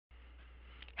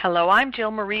Hello, I'm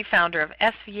Jill Marie, founder of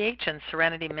SVH and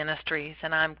Serenity Ministries,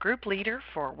 and I'm group leader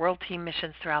for World Team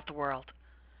Missions throughout the world.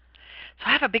 So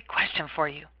I have a big question for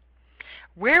you.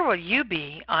 Where will you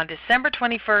be on December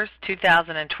 21st,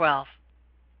 2012?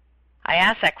 I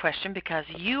ask that question because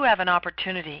you have an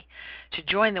opportunity to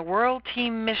join the World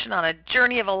Team Mission on a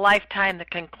journey of a lifetime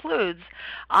that concludes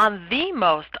on the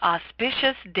most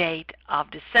auspicious date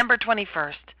of December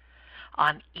 21st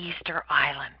on Easter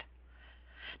Island.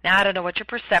 Now, I don't know what your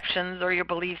perceptions or your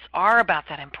beliefs are about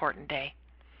that important day.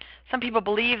 Some people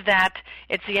believe that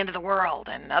it's the end of the world,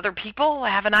 and other people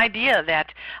have an idea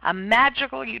that a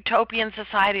magical utopian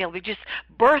society will be just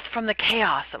birthed from the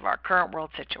chaos of our current world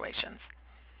situations.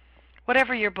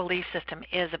 Whatever your belief system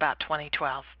is about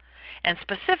 2012, and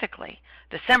specifically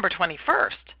December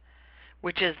 21st,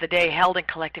 which is the day held in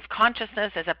collective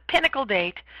consciousness as a pinnacle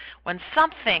date when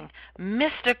something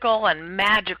mystical and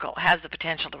magical has the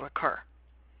potential to occur.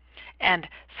 And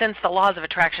since the laws of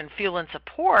attraction fuel and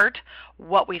support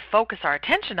what we focus our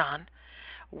attention on,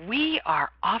 we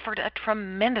are offered a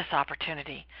tremendous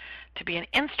opportunity to be an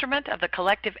instrument of the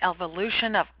collective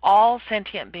evolution of all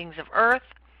sentient beings of Earth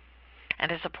and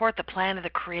to support the plan of the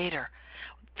Creator's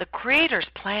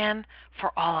plan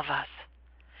for all of us.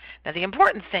 Now, the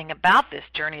important thing about this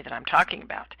journey that I'm talking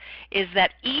about is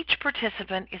that each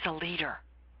participant is a leader.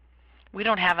 We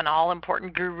don't have an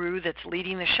all-important guru that's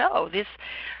leading the show. This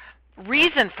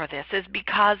reason for this is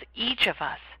because each of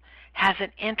us has an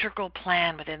integral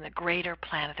plan within the greater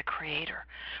plan of the Creator.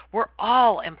 We're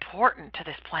all important to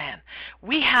this plan.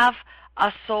 We have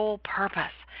a soul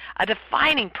purpose, a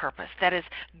defining purpose that is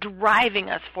driving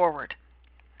us forward,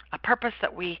 a purpose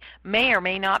that we may or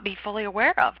may not be fully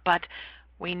aware of, but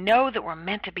we know that we're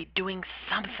meant to be doing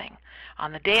something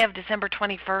on the day of December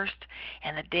 21st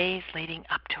and the days leading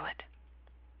up to it.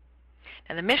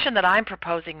 Now, the mission that I'm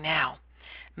proposing now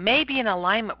may be in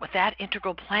alignment with that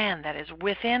integral plan that is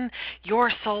within your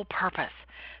soul purpose.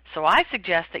 So I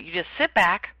suggest that you just sit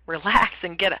back, relax,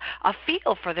 and get a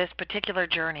feel for this particular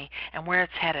journey and where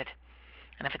it's headed.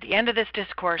 And if at the end of this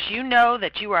discourse you know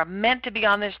that you are meant to be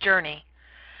on this journey,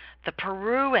 the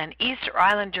Peru and Easter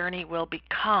Island journey will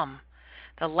become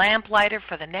the lamplighter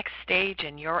for the next stage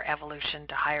in your evolution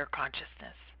to higher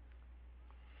consciousness.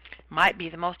 It might be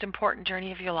the most important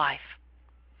journey of your life.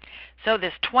 So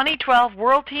this 2012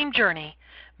 World Team Journey,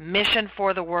 Mission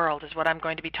for the World, is what I'm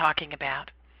going to be talking about.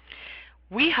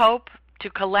 We hope to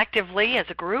collectively, as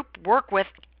a group, work with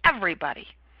everybody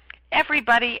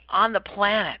on the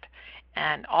planet,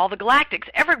 and all the galactics,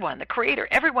 everyone, the Creator,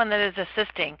 everyone that is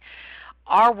assisting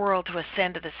our world to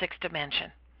ascend to the sixth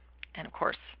dimension. And of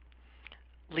course,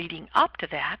 leading up to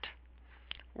that,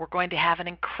 we're going to have an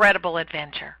incredible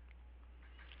adventure.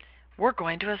 We're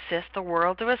going to assist the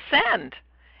world to ascend.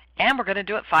 And we're going to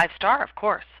do it 5-star, of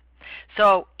course.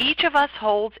 So each of us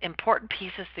holds important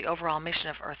pieces to the overall mission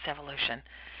of Earth's evolution.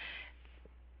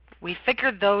 We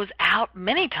figured those out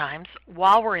many times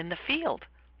while we're in the field.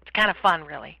 It's kind of fun,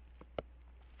 really.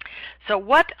 So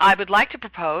what I would like to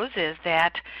propose is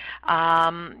that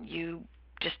you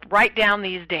just write down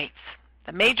these dates,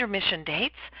 the major mission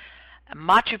dates.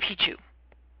 Machu Picchu.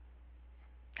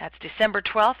 That's December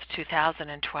 12th,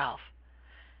 2012.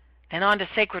 Then on to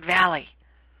Sacred Valley.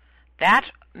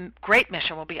 That great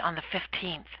mission will be on the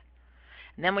 15th.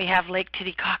 And then we have Lake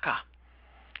Titicaca,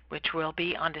 which will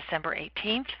be on December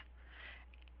 18th.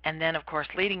 And then, of course,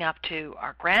 leading up to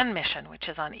our grand mission, which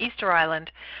is on Easter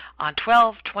Island on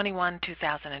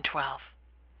 12/21/2012.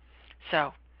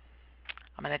 So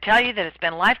I'm going to tell you that it's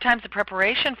been lifetimes of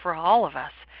preparation for all of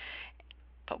us.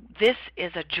 But this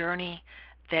is a journey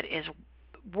that is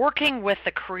working with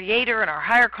the Creator and our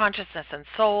higher consciousness and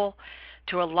soul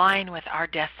to align with our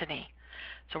destiny.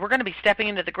 So we're going to be stepping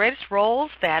into the greatest roles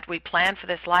that we plan for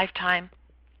this lifetime.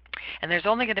 And there's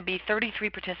only going to be 33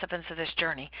 participants of this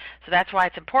journey. So that's why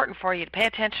it's important for you to pay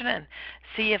attention and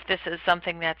see if this is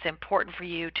something that's important for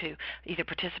you to either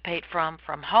participate from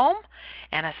home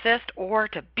and assist, or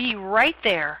to be right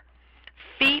there,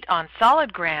 feet on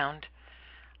solid ground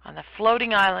on the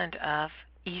floating island of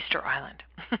Easter Island.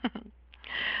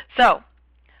 So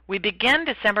we begin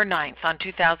December 9th on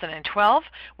 2012.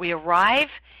 We arrive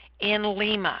in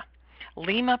Lima,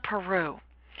 Peru.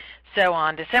 So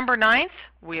on December 9th,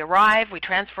 we arrive, we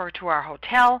transfer to our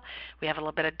hotel, we have a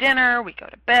little bit of dinner, we go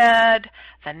to bed.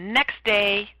 The next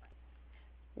day,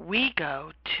 we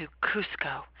go to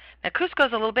Cusco. Now,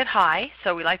 Cusco's a little bit high,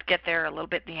 so we like to get there a little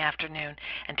bit in the afternoon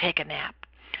and take a nap.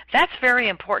 That's very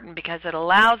important because it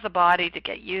allows the body to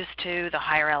get used to the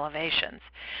higher elevations.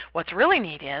 What's really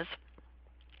neat is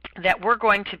that we're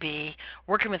going to be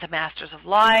working with the Masters of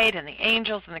Light and the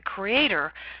angels and the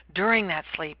Creator during that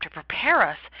sleep to prepare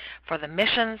us for the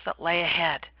missions that lay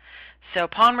ahead. So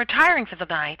upon retiring for the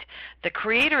night, the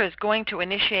Creator is going to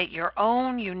initiate your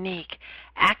own unique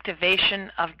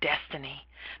activation of destiny.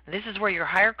 This is where your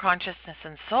higher consciousness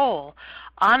and soul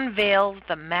unveils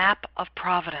the map of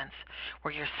providence,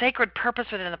 where your sacred purpose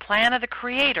within the plan of the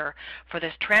Creator for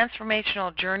this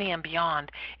transformational journey and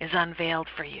beyond is unveiled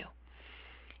for you.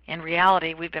 In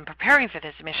reality, we've been preparing for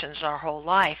this mission our whole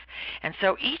life, and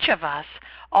so each of us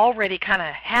already kind of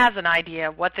has an idea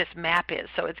of what this map is.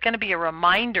 So it's going to be a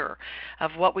reminder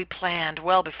of what we planned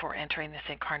well before entering this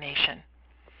incarnation.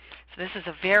 So this is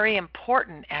a very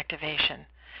important activation.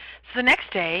 So the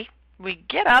next day, we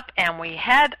get up and we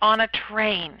head on a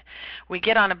train. We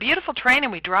get on a beautiful train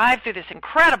and we drive through this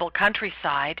incredible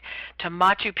countryside to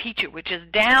Machu Picchu, which is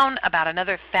down about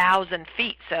another 1,000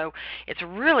 feet. So it's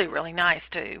really, really nice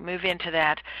to move into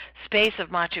that space of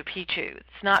Machu Picchu.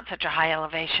 It's not such a high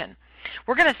elevation.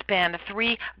 We're going to spend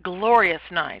 3 glorious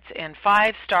nights in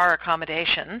 5-star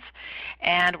accommodations,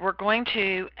 and we're going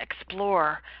to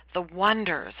explore the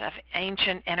wonders of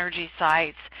ancient energy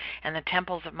sites and the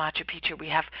temples of Machu Picchu. We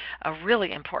have a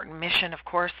really important mission, of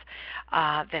course,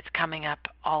 that's coming up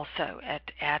also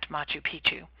at Machu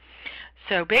Picchu.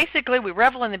 So basically, we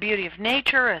revel in the beauty of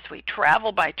nature as we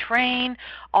travel by train.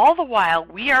 All the while,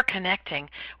 we are connecting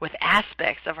with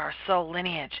aspects of our soul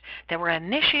lineage that were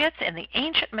initiates in the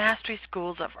ancient mastery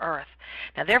schools of Earth.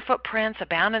 Now, their footprints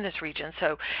abound in this region,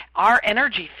 so our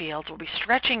energy fields will be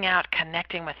stretching out,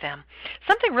 connecting with them.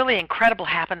 Something really incredible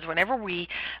happens whenever we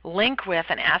link with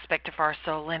an aspect of our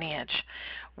soul lineage.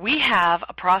 We have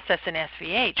a process in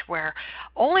SVH where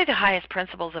only the highest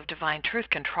principles of divine truth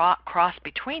can cross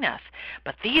between us.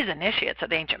 But these initiates of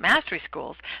the ancient mastery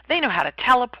schools, they know how to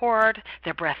teleport,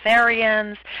 they're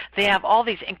breatharians, they have all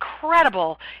these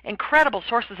incredible, incredible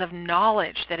sources of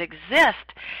knowledge that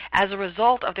exist as a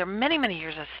result of their many, many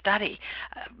years of study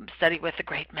with the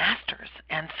great masters.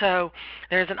 And so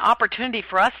there's an opportunity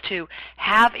for us to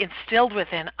have instilled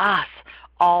within us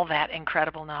all that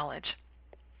incredible knowledge.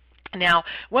 Now,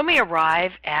 when we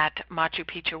arrive at Machu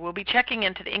Picchu, we'll be checking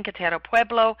into the Incatero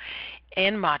Pueblo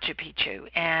in Machu Picchu,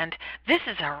 and this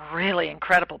is a really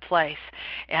incredible place.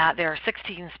 There are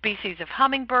 16 species of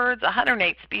hummingbirds,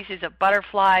 108 species of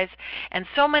butterflies, and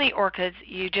so many orchids,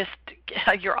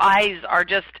 your eyes are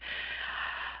just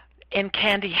in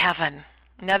candy heaven.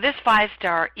 Now, this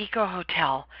 5-star eco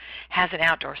hotel has an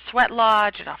outdoor sweat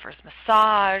lodge. It offers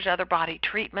massage, other body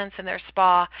treatments in their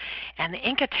spa, and the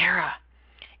Incatera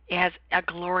as a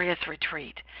glorious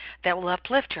retreat that will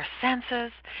uplift your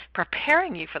senses,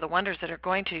 preparing you for the wonders that are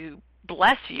going to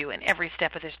bless you in every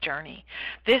step of this journey.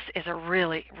 This is a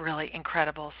really, really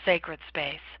incredible sacred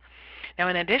space. Now,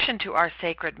 in addition to our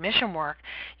sacred mission work,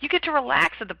 you get to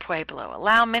relax at the Pueblo,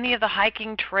 allow many of the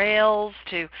hiking trails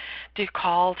to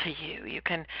call to you. You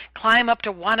can climb up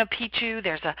to Huayna Picchu.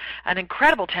 There's an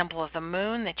incredible temple of the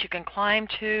moon that you can climb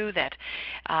to that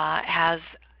has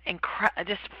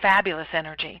just fabulous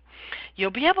energy.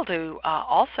 You'll be able to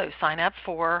also sign up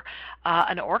for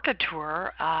an orchid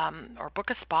tour or book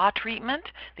a spa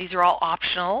treatment. These are all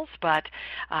optionals, but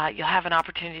you'll have an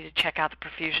opportunity to check out the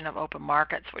profusion of open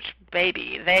markets, which,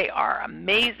 baby, they are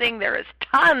amazing. There is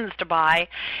tons to buy,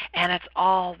 and it's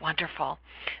all wonderful.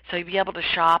 So you'll be able to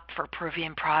shop for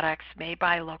Peruvian products made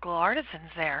by local artisans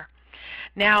there.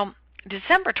 Now,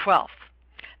 December 12th,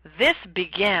 this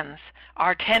begins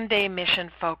our 10-day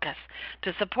mission focus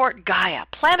to support Gaia,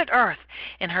 planet Earth,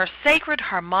 in her sacred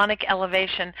harmonic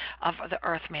elevation of the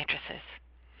Earth matrices.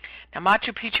 Now,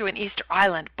 Machu Picchu and Easter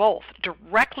Island both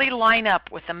directly line up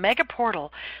with the mega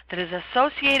portal that is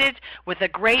associated with the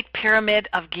Great Pyramid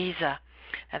of Giza.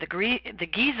 Now, the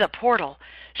Giza portal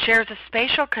shares a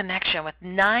spatial connection with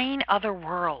 9 other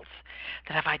worlds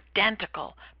that have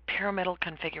identical pyramidal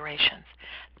configurations.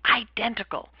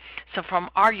 Identical. So from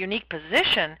our unique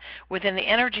position within the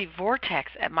energy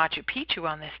vortex at Machu Picchu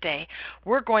on this day,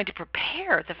 we're going to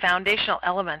prepare the foundational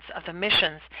elements of the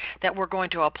missions that we're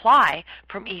going to apply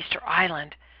from Easter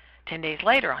Island 10 days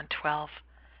later on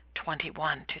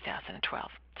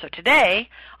 12/21/2012. So today,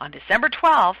 on December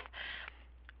 12th,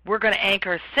 we're going to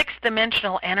anchor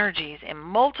 6-dimensional energies in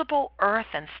multiple Earth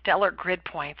and stellar grid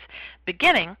points,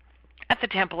 beginning at the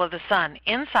Temple of the Sun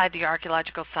inside the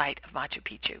archaeological site of Machu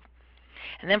Picchu.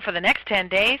 And then for the next 10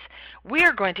 days, we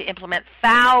are going to implement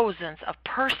thousands of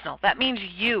personal, that means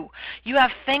you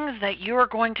have things that you're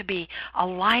going to be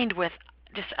aligned with,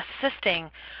 just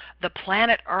assisting the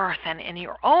planet Earth and in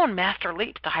your own master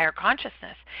leaps to higher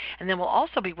consciousness. And then we'll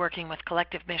also be working with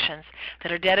collective missions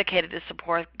that are dedicated to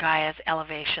support Gaia's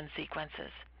elevation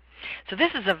sequences. So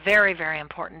this is a very, very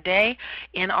important day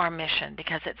in our mission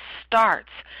because it starts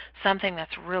something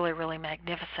that's really, really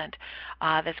magnificent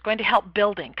that's going to help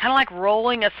building, kind of like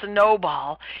rolling a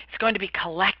snowball. It's going to be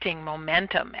collecting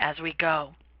momentum as we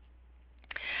go.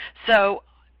 So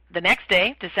the next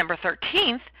day, December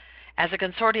 13th, as a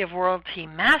consortium of World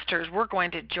Team Masters, we're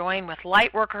going to join with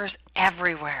light workers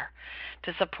everywhere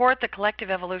to support the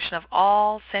collective evolution of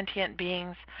all sentient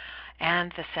beings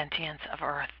and the sentience of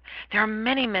Earth. There are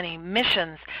many, many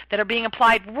missions that are being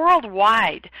applied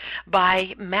worldwide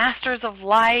by masters of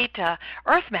light,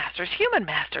 Earth masters, human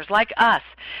masters like us,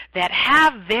 that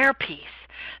have their piece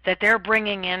that they're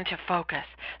bringing into focus.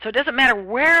 So it doesn't matter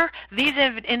where these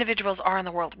individuals are in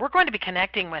the world. We're going to be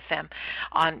connecting with them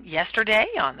on yesterday,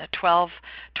 on the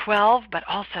 12/12, but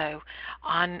also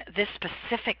on this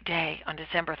specific day on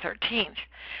December 13th.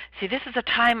 See, this is a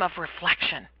time of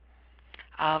reflection,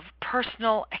 of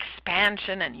personal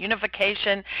expansion and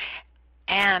unification,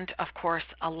 and, of course,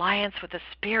 alliance with the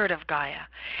spirit of Gaia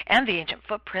and the ancient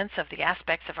footprints of the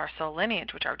aspects of our soul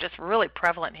lineage, which are just really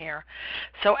prevalent here.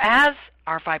 So as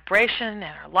our vibration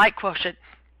and our light quotient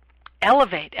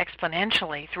elevate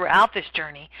exponentially throughout this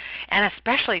journey, and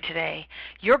especially today,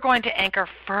 you're going to anchor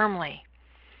firmly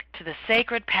to the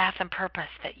sacred path and purpose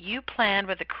that you planned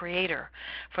with the Creator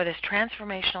for this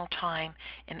transformational time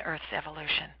in Earth's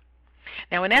evolution.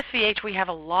 Now, in SVH, we have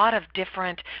a lot of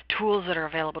different tools that are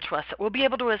available to us that will be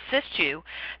able to assist you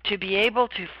to be able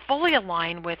to fully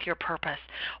align with your purpose.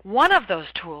 One of those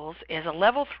tools is a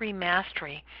Level 3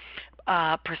 Mastery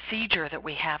procedure that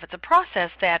we have. It's a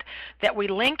process that we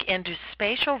link into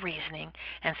spatial reasoning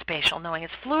and spatial knowing.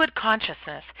 It's fluid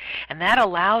consciousness, and that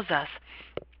allows us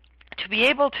to be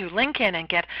able to link in and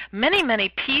get many, many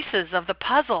pieces of the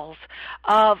puzzles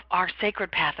of our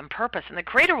sacred path and purpose. And the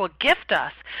Creator will gift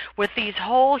us with these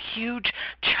whole huge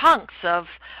chunks of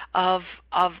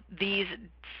these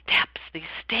steps, these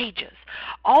stages,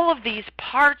 all of these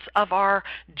parts of our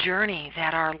journey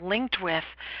that are linked with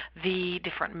the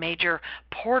different major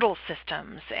portal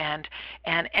systems and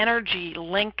energy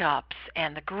link-ups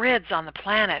and the grids on the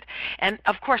planet. And,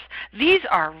 of course, these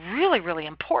are really, really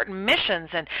important missions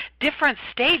and different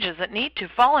stages that need to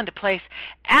fall into place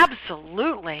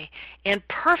absolutely in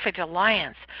perfect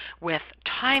alliance with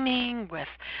timing, with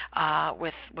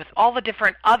all the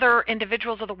different other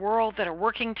individuals of the world that are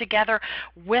working together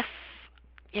with,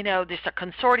 just a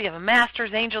consortium of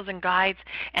masters, angels, and guides,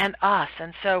 and us.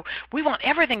 And so we want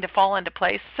everything to fall into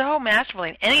place so masterfully,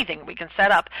 and anything we can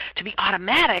set up to be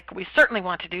automatic, we certainly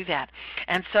want to do that.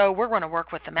 And so we're going to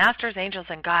work with the masters, angels,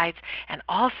 and guides, and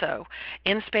also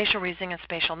in spatial reasoning and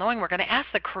spatial knowing, we're going to ask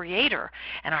the Creator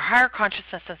and our higher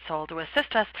consciousness and soul to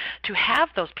assist us to have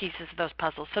those pieces of those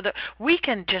puzzles so that we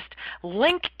can just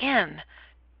link in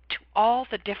to all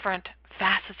the different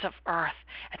facets of Earth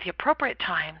at the appropriate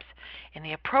times, in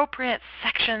the appropriate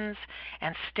sections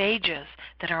and stages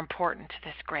that are important to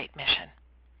this great mission.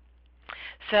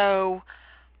 So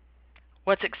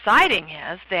what's exciting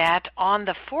is that on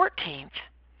the 14th,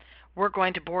 we're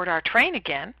going to board our train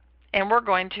again, and we're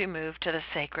going to move to the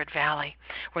Sacred Valley,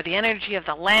 where the energy of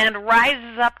the land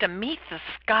rises up to meet the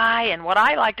sky in what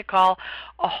I like to call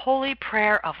a holy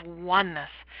prayer of oneness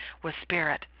with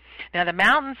Spirit. Now, the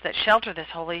mountains that shelter this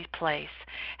holy place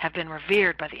have been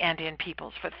revered by the Andean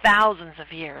peoples for thousands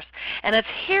of years, and it's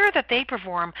here that they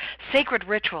perform sacred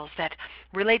rituals that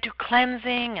relate to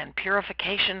cleansing and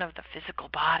purification of the physical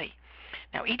body.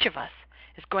 Now, each of us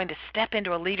is going to step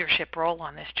into a leadership role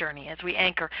on this journey as we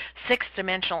anchor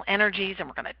six-dimensional energies, and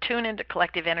we're going to tune into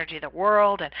collective energy of the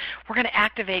world, and we're going to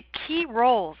activate key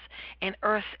roles in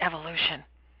Earth's evolution.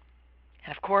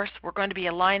 And, of course, we're going to be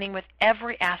aligning with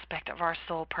every aspect of our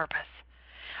soul purpose.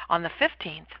 On the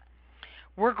 15th,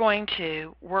 we're going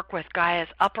to work with Gaia's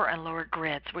upper and lower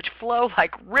grids, which flow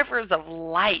like rivers of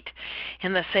light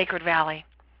in the Sacred Valley.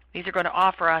 These are going to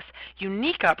offer us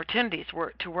unique opportunities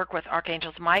to work with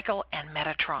Archangels Michael and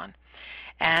Metatron,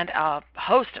 and a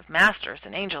host of masters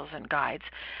and angels and guides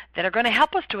that are going to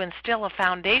help us to instill a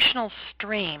foundational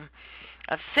stream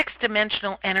of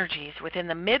six-dimensional energies within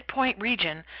the midpoint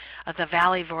region of the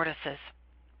valley vortices.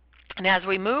 And as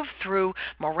we move through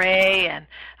Moray and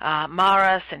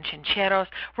Maras and Chincheros,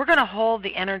 we're going to hold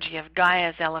the energy of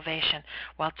Gaia's elevation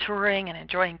while touring and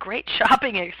enjoying great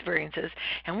shopping experiences.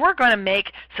 And we're going to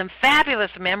make some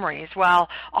fabulous memories while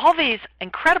all these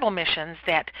incredible missions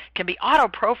that can be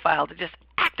auto-profiled to just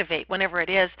activate whenever it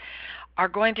is are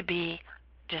going to be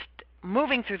just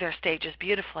moving through their stages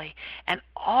beautifully. And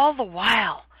all the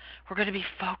while, we're going to be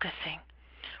focusing.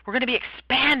 We're going to be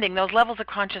expanding those levels of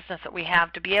consciousness that we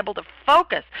have to be able to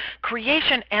focus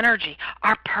creation energy,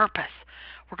 our purpose.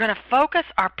 We're going to focus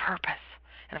our purpose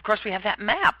And of course, we have that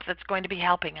map that's going to be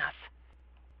helping us.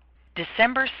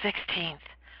 December 16th,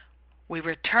 we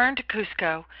return to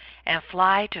Cusco and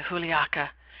fly to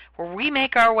Juliaca, where we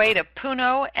make our way to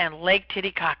Puno and Lake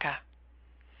Titicaca.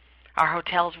 Our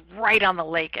hotel's right on the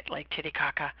lake at Lake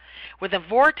Titicaca, with a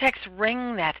vortex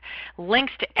ring that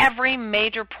links to every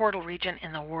major portal region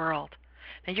in the world.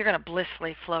 Now you're going to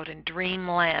blissfully float in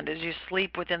dreamland as you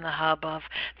sleep within the hub of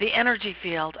the energy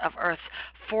field of Earth's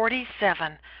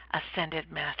 47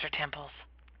 ascended master temples.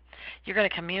 You're going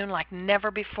to commune like never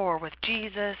before with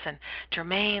Jesus and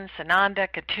Germain, Sananda,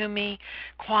 Kuthumi,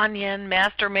 Kuan Yin,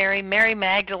 Master Mary, Mary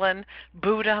Magdalene,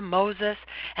 Buddha, Moses,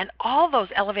 and all those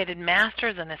elevated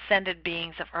masters and ascended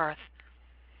beings of Earth.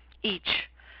 Each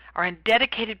are in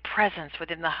dedicated presence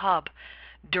within the hub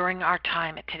during our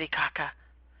time at Titicaca.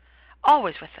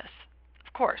 Always with us,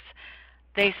 of course.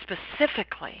 They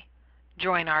specifically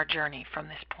join our journey from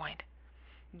this point,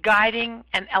 guiding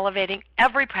and elevating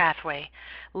every pathway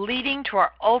leading to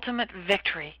our ultimate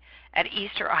victory at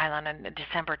Easter Island on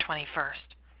December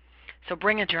 21st. So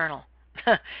bring a journal.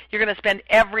 You're going to spend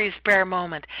every spare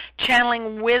moment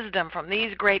channeling wisdom from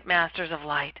these great masters of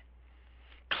light.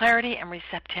 Clarity and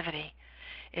receptivity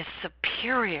is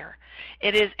superior.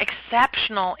 It is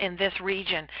exceptional in this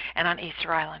region and on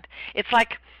Easter Island. It's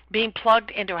like being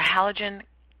plugged into a halogen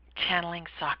channeling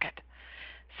socket.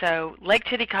 So Lake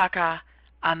Titicaca,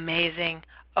 amazing.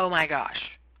 Oh my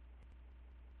gosh.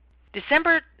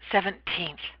 December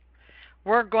 17th,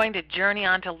 we're going to journey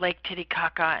onto Lake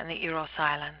Titicaca and the Eros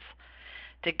Islands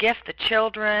to gift the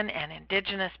children and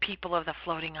indigenous people of the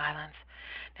floating islands.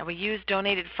 Now, we use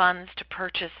donated funds to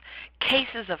purchase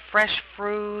cases of fresh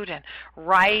fruit and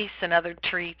rice and other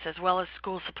treats, as well as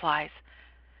school supplies.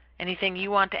 Anything you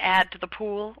want to add to the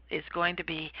pool is going to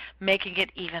be making it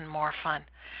even more fun.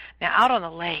 Now, out on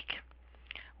the lake,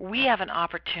 we have an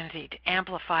opportunity to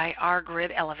amplify our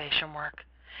grid elevation work,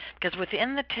 because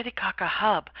within the Titicaca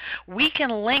hub, we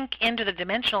can link into the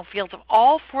dimensional fields of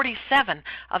all 47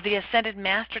 of the Ascended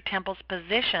Master Temple's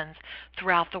positions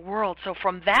throughout the world. So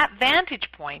from that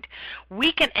vantage point,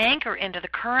 we can anchor into the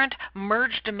current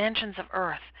merged dimensions of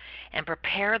Earth and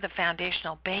prepare the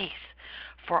foundational base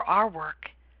for our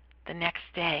work the next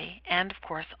day and, of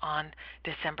course, on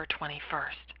December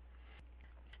 21st.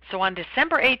 So on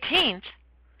December 18th,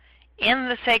 in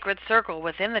the sacred circle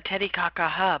within the Titicaca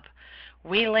hub,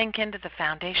 we link into the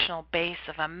foundational base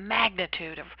of a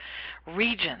magnitude of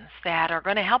regions that are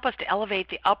going to help us to elevate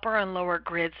the upper and lower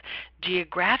grids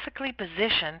geographically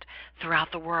positioned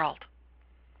throughout the world.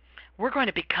 We're going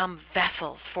to become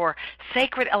vessels for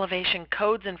sacred elevation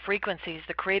codes and frequencies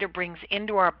the Creator brings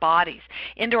into our bodies,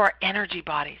 into our energy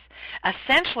bodies,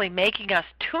 essentially making us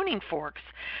tuning forks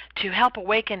to help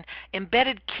awaken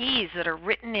embedded keys that are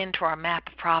written into our map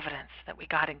of providence that we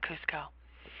got in Cusco.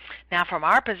 Now, from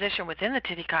our position within the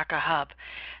Titicaca hub,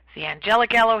 the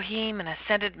angelic Elohim and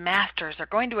ascended masters are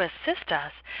going to assist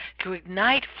us to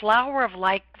ignite flower of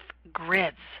life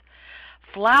grids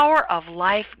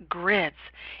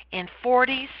in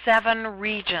 47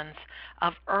 regions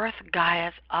of Earth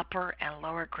Gaia's upper and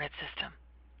lower grid system.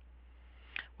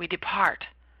 We depart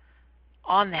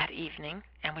on that evening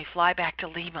and we fly back to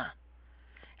Lima.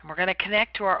 And we're going to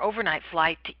connect to our overnight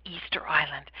flight to Easter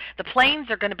Island. The planes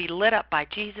are going to be lit up by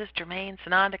Jesus, Germain,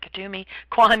 Sananda, Kuthumi,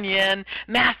 Kuan Yin,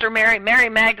 Master Mary, Mary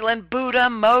Magdalene, Buddha,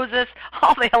 Moses,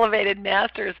 all the elevated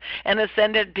masters and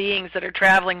ascended beings that are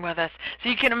traveling with us. So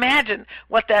you can imagine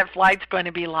what that flight's going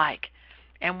to be like.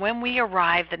 And when we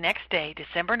arrive the next day,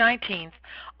 December 19th,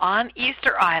 on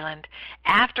Easter Island,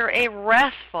 after a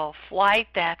restful flight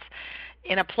that's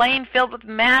in a plane filled with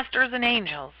masters and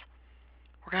angels,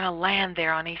 we're going to land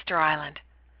there on Easter Island,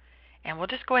 and we'll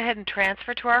just go ahead and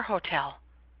transfer to our hotel.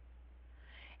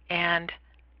 And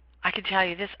I can tell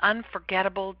you, this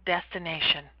unforgettable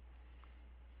destination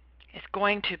is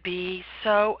going to be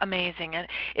so amazing, and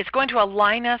it's going to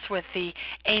align us with the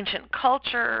ancient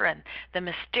culture and the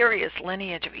mysterious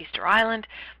lineage of Easter Island.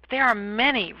 But there are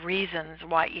many reasons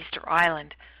why Easter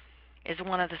Island is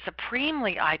one of the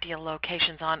supremely ideal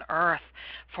locations on Earth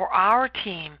for our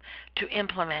team to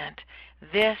implement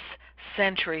this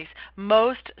century's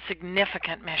most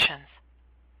significant missions.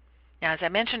 Now, as I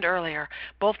mentioned earlier,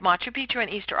 both Machu Picchu and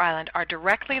Easter Island are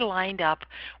directly lined up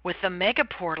with the mega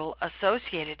portal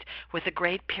associated with the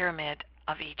Great Pyramid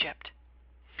of Egypt.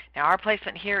 Now, our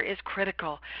placement here is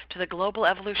critical to the global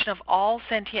evolution of all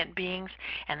sentient beings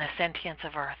and the sentience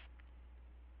of Earth.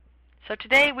 So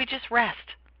today we just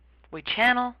rest. We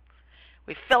channel,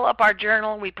 we fill up our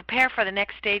journal, we prepare for the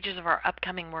next stages of our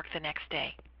upcoming work the next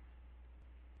day.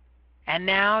 And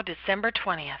now, December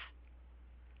 20th,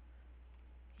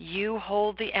 you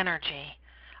hold the energy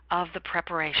of the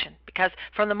preparation, because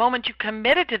from the moment you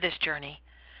committed to this journey,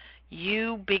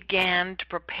 you began to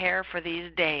prepare for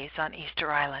these days on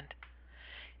Easter Island.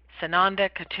 Sananda,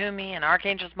 Kuthumi, and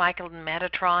Archangels Michael and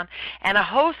Metatron, and a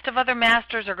host of other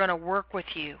masters are going to work with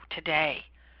you today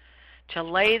to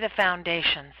lay the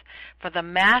foundations for the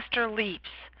master leaps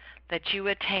that you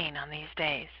attain on these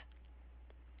days.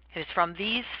 It is from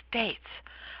these states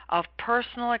of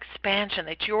personal expansion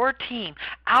that your team,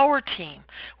 our team,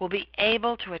 will be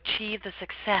able to achieve the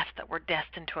success that we're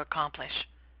destined to accomplish.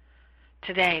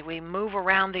 Today, we move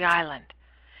around the island,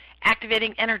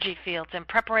 activating energy fields in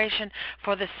preparation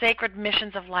for the sacred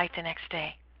missions of light the next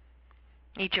day.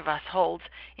 Each of us holds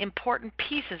important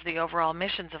pieces of the overall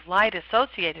missions of light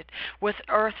associated with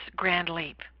Earth's grand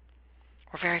leap.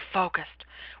 We're very focused.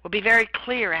 We'll be very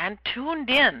clear and tuned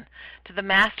in to the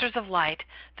masters of light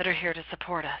that are here to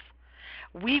support us.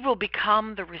 We will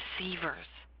become the receivers.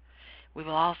 We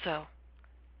will also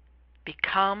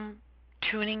become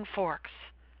tuning forks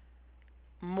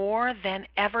more than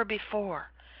ever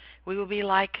before. We will be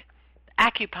like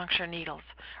acupuncture needles,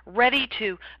 ready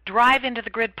to drive into the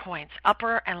grid points,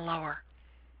 upper and lower,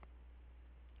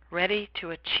 ready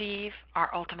to achieve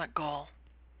our ultimate goal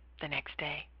the next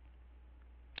day.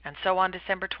 And so on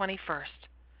December 21st,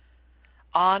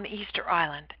 on Easter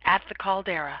Island, at the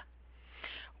caldera,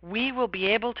 we will be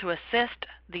able to assist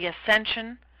the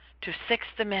ascension to sixth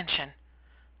dimension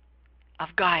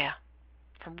of Gaia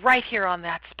from right here on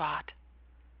that spot.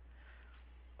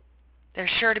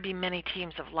 There's sure to be many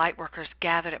teams of light workers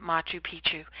gathered at Machu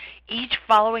Picchu, each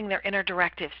following their inner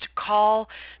directives to call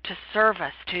to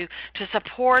service, to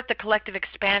support the collective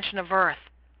expansion of Earth.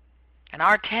 And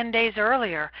our 10 days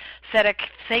earlier set a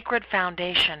sacred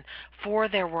foundation for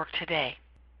their work today.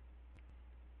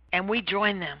 And we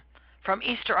join them from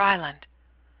Easter Island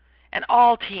and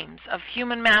all teams of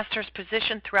human masters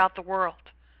positioned throughout the world.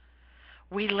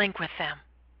 We link with them.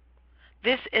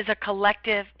 This is a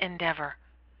collective endeavor.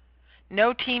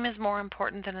 No team is more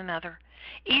important than another.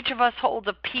 Each of us holds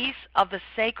a piece of the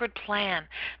sacred plan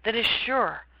that is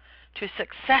sure to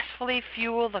successfully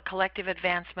fuel the collective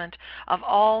advancement of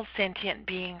all sentient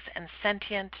beings and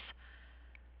sentience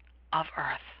of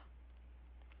Earth.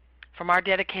 From our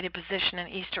dedicated position in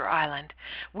Easter Island,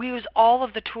 we use all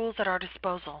of the tools at our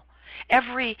disposal,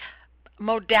 every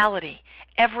modality,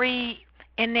 every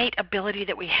innate ability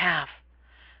that we have.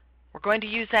 We're going to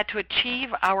use that to achieve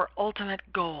our ultimate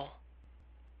goal.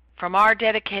 From our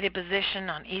dedicated position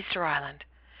on Easter Island,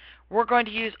 we're going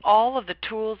to use all of the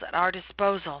tools at our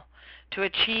disposal to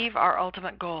achieve our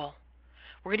ultimate goal.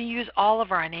 We're going to use all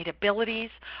of our innate abilities,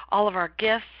 all of our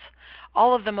gifts,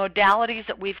 all of the modalities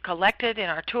that we've collected in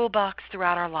our toolbox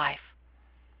throughout our life.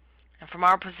 And from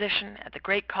our position at the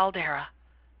Great Caldera,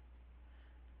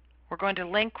 we're going to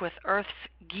link with Earth's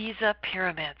Giza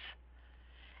pyramids.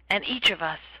 And each of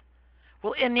us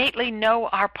will innately know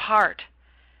our part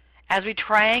as we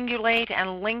triangulate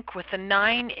and link with the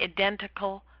 9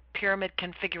 identical pyramid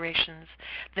configurations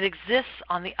that exists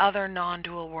on the other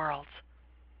non-dual worlds.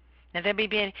 Now, there may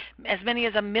be as many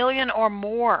as 1 million or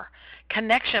more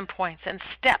connection points and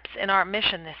steps in our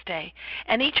mission this day,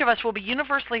 and each of us will be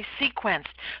universally sequenced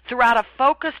throughout a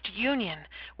focused union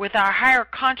with our higher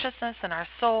consciousness and our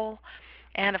soul,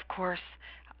 and of course,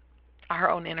 our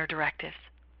own inner directives.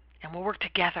 And we'll work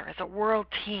together as a world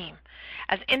team,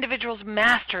 as individuals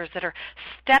masters that are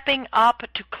stepping up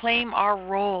to claim our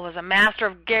role as a master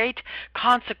of great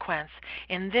consequence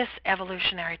in this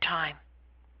evolutionary time.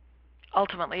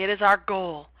 Ultimately, it is our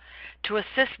goal to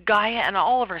assist Gaia and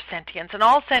all of her sentience and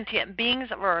all sentient beings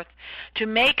of Earth to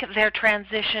make their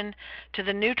transition to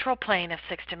the neutral plane of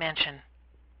sixth dimension.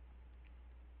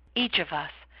 Each of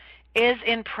us is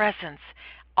in presence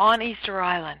on Easter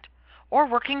Island or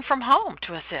working from home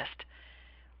to assist.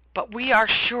 But we are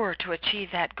sure to achieve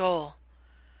that goal,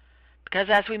 because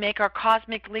as we make our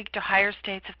cosmic leap to higher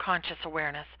states of conscious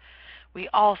awareness, we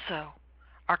also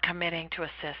are committing to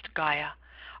assist Gaia,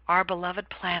 our beloved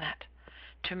planet,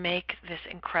 to make this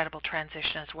incredible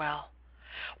transition as well.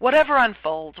 Whatever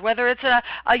unfolds, whether it's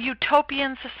a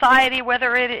utopian society,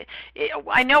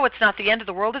 I know it's not the end of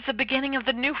the world, it's the beginning of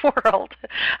the new world,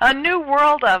 a new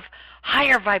world of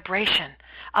higher vibration,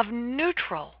 of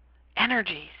neutral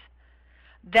energies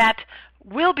that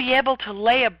will be able to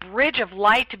lay a bridge of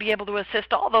light to be able to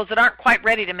assist all those that aren't quite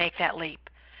ready to make that leap.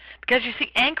 Because you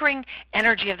see, anchoring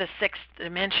energy of the sixth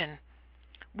dimension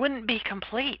wouldn't be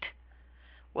complete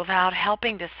without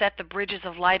helping to set the bridges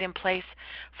of light in place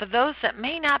for those that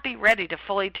may not be ready to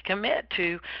fully commit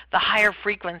to the higher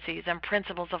frequencies and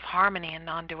principles of harmony and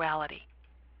non-duality.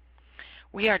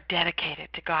 We are dedicated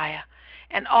to Gaia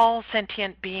and all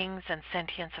sentient beings and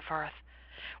sentience of Earth.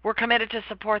 We're committed to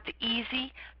support the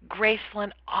easy, graceful,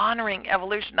 and honoring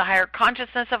evolution to higher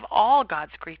consciousness of all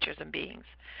God's creatures and beings.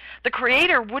 The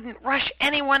Creator wouldn't rush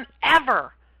anyone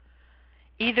ever.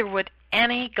 Either would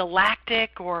any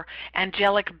galactic or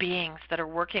angelic beings that are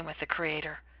working with the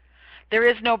Creator. There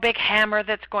is no big hammer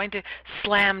that's going to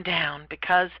slam down,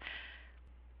 because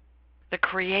the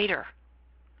Creator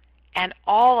and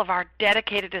all of our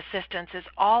dedicated assistance is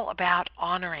all about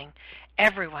honoring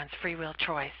everyone's free will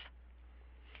choice.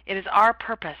 It is our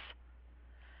purpose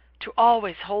to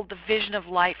always hold the vision of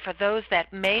light for those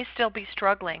that may still be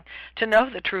struggling to know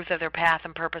the truth of their path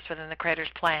and purpose within the Creator's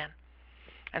plan.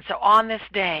 And so on this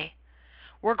day,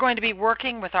 we're going to be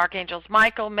working with Archangels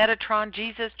Michael, Metatron,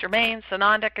 Jesus, Germain,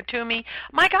 Sananda, Katumi,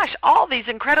 my gosh, all these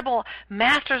incredible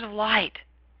masters of light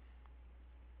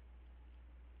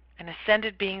and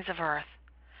ascended beings of earth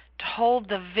to hold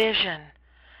the vision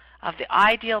of the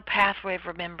ideal pathway of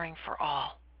remembering for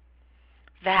all.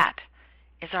 That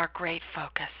is our great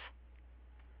focus.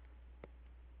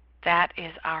 That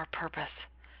is our purpose,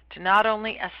 to not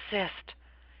only assist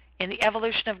in the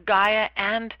evolution of Gaia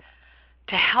and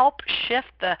to help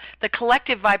shift the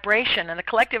collective vibration and the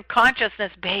collective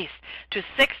consciousness base to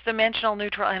sixth-dimensional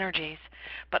neutral energies,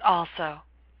 but also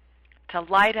to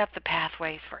light up the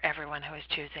pathways for everyone who is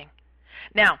choosing.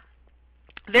 Now,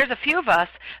 there's a few of us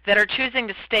that are choosing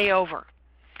to stay over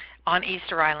on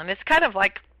Easter Island. It's kind of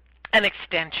like an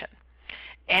extension.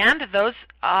 And those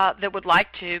that would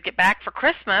like to get back for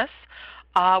Christmas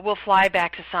will fly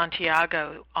back to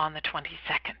Santiago on the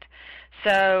 22nd.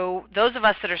 So those of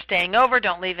us that are staying over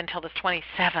don't leave until the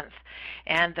 27th.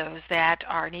 And those that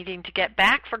are needing to get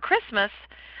back for Christmas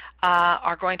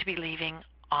are going to be leaving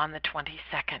on the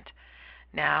 22nd.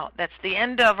 Now, that's the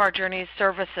end of our journey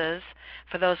services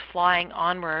for those flying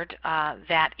onward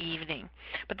that evening.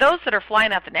 But those that are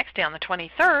flying out the next day on the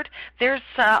 23rd, there's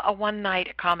a one-night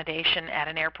accommodation at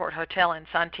an airport hotel in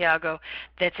Santiago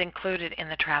that's included in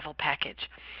the travel package.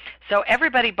 So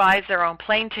everybody buys their own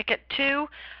plane ticket to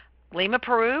Lima,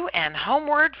 Peru, and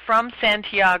homeward from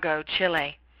Santiago,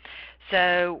 Chile.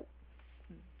 So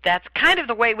that's kind of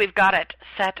the way we've got it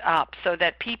set up, so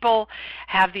that people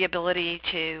have the ability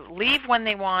to leave when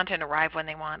they want and arrive when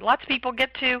they want. Lots of people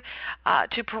get to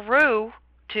Peru,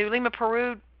 to Lima,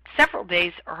 Peru, several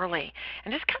days early,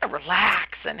 and just kind of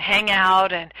relax and hang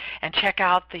out and check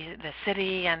out the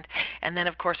city, and then,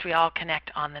 of course, we all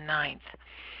connect on the 9th.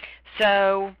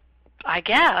 So I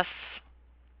guess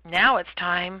now it's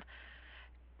time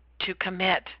to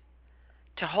commit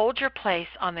to hold your place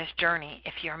on this journey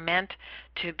if you're meant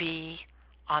to be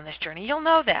on this journey. You'll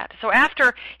know that. So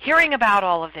after hearing about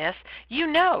all of this, you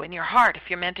know in your heart if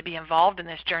you're meant to be involved in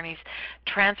this journey's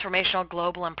transformational,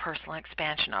 global, and personal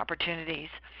expansion opportunities.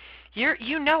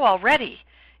 You know already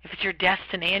if it's your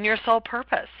destiny and your sole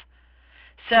purpose.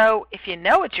 So if you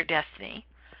know it's your destiny,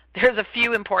 there's a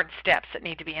few important steps that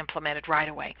need to be implemented right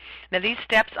away. Now, these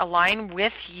steps align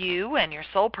with you and your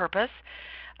sole purpose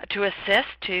to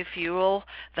assist to fuel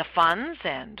the funds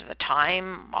and the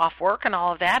time off work and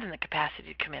all of that, and the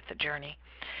capacity to commit the journey.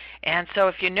 And so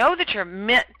if you know that you're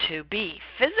meant to be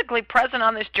physically present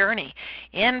on this journey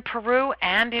in Peru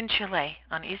and in Chile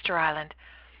on Easter Island,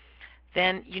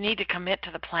 then you need to commit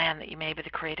to the plan that you made with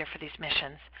the Creator for these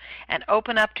missions and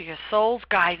open up to your soul's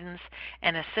guidance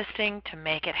and assisting to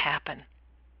make it happen.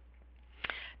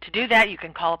 To do that, you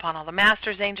can call upon all the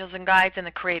masters, angels, and guides and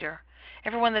the Creator,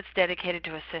 everyone that's dedicated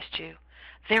to assist you.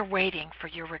 They're waiting for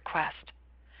your request.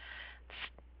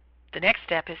 The next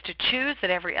step is to choose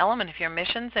that every element of your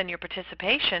missions and your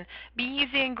participation be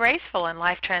easy and graceful and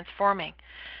life-transforming.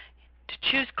 To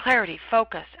choose clarity,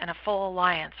 focus, and a full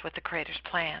alliance with the Creator's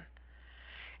plan.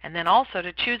 And then also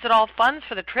to choose that all funds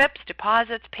for the trips,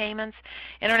 deposits, payments,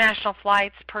 international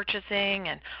flights, purchasing,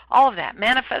 and all of that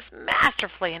manifest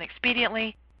masterfully and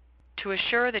expediently to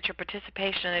assure that your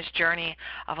participation in this journey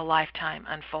of a lifetime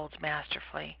unfolds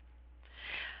masterfully.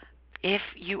 If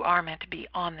you are meant to be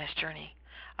on this journey,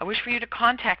 I wish for you to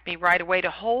contact me right away to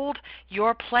hold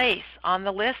your place on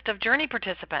the list of journey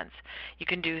participants. You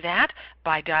can do that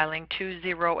by dialing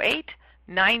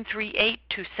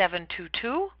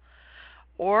 208-938-2722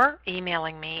 or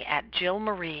emailing me at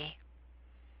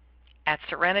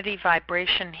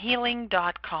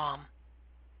jillmarie@serenityvibrationhealing.com.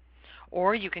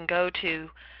 Or you can go to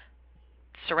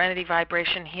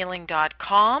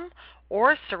serenityvibrationhealing.com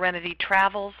or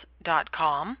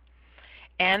serenitytravels.com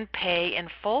and pay in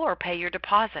full or pay your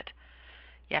deposit.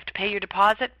 You have to pay your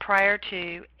deposit prior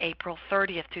to April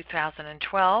 30th,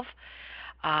 2012,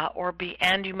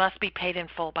 and you must be paid in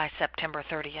full by September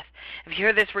 30th. If you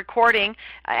hear this recording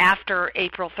after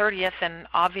April 30th, then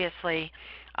obviously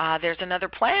there's another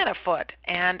plan afoot,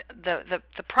 and the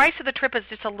price of the trip is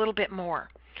just a little bit more,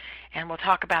 and we'll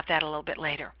talk about that a little bit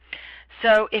later.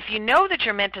 So if you know that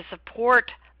you're meant to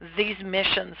support these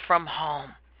missions from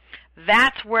home,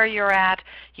 that's where you're at.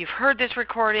 You've heard this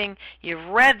recording, you've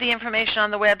read the information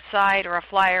on the website or a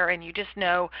flyer, and you just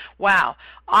know, wow,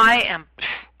 I am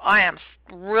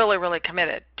really, really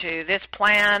committed to this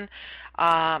plan,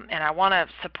 and I want to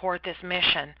support this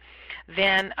mission.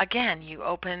 Then again, you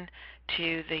open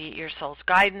to your soul's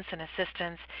guidance and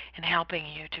assistance in helping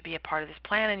you to be a part of this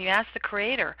plan, and you ask the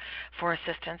Creator for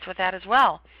assistance with that as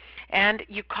well. And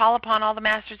you call upon all the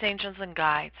masters, angels, and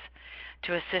guides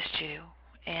to assist you.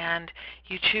 And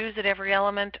you choose that every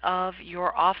element of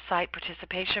your off-site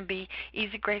participation be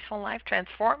easy, graceful, and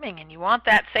life-transforming. And you want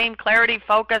that same clarity,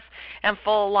 focus, and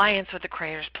full alliance with the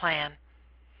Creator's plan.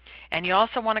 And you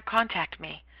also want to contact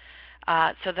me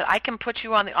so that I can put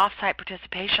you on the off-site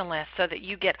participation list so that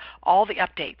you get all the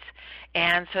updates,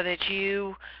 and so that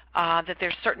that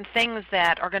there's certain things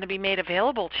that are going to be made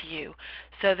available to you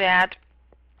so that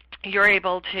you're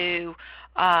able to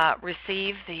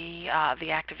receive the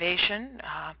activation,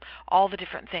 all the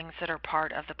different things that are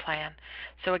part of the plan.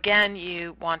 So again,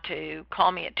 you want to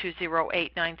call me at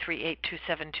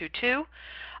 208-938-2722.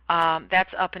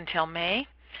 That's up until May.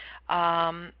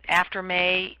 After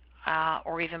May,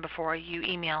 or even before, you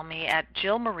email me at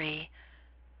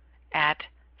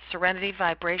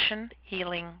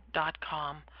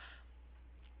jillmarie@serenityvibrationhealing.com,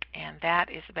 and that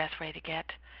is the best way to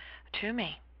get to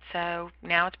me. So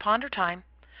now it's ponder time.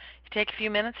 You take a few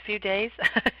minutes, a few days,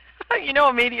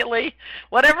 immediately,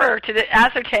 whatever, to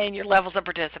ascertain your levels of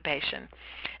participation.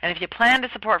 And if you plan to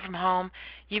support from home,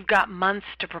 you've got months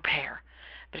to prepare.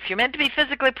 But if you're meant to be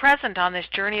physically present on this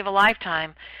journey of a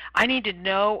lifetime, I need to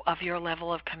know of your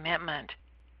level of commitment.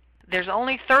 There's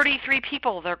only 33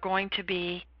 people that are going to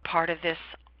be part of this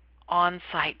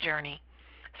on-site journey.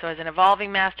 So as an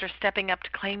evolving master stepping up to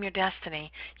claim your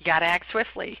destiny, you got to act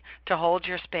swiftly to hold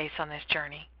your space on this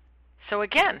journey. So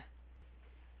again,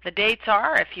 the dates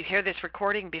are, if you hear this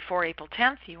recording before April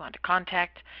 10th, you want to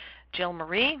contact Jill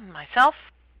Marie, myself,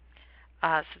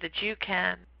 so that you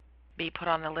can be put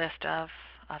on the list of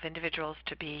individuals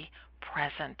to be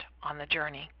present on the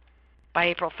journey. By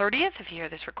April 30th, if you hear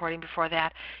this recording before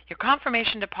that, your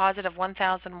confirmation deposit of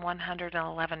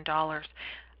 $1,111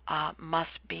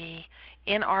 must be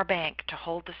in our bank to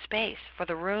hold the space for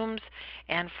the rooms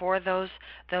and for those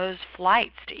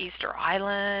flights to Easter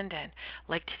Island and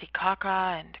Lake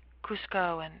Titicaca and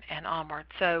Cusco and onward.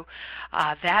 So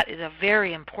that is a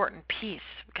very important piece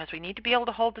because we need to be able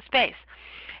to hold the space.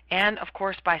 And, of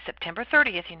course, by September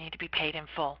 30th, you need to be paid in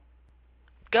full.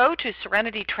 Go to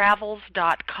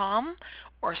serenitytravels.com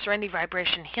or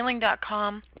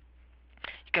serenityvibrationhealing.com.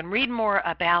 You can read more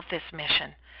about this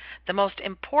mission. The most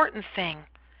important thing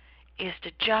is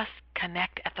to just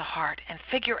connect at the heart and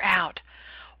figure out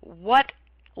what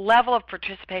level of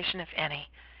participation, if any,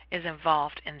 is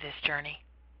involved in this journey.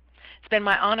 It's been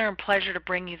my honor and pleasure to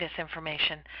bring you this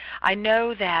information. I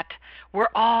know that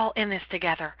we're all in this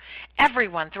together.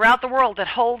 Everyone throughout the world that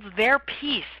holds their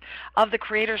piece of the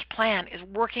Creator's plan is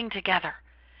working together.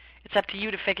 It's up to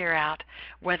you to figure out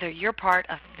whether you're part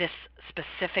of this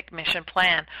specific mission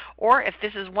plan, or if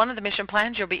this is one of the mission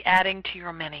plans you'll be adding to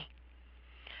your many.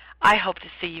 I hope to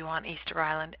see you on Easter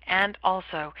Island, and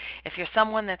also, if you're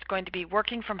someone that's going to be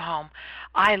working from home,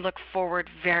 I look forward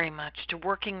very much to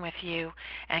working with you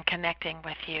and connecting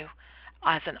with you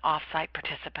as an off-site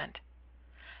participant.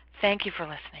 Thank you for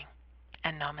listening,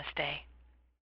 and namaste.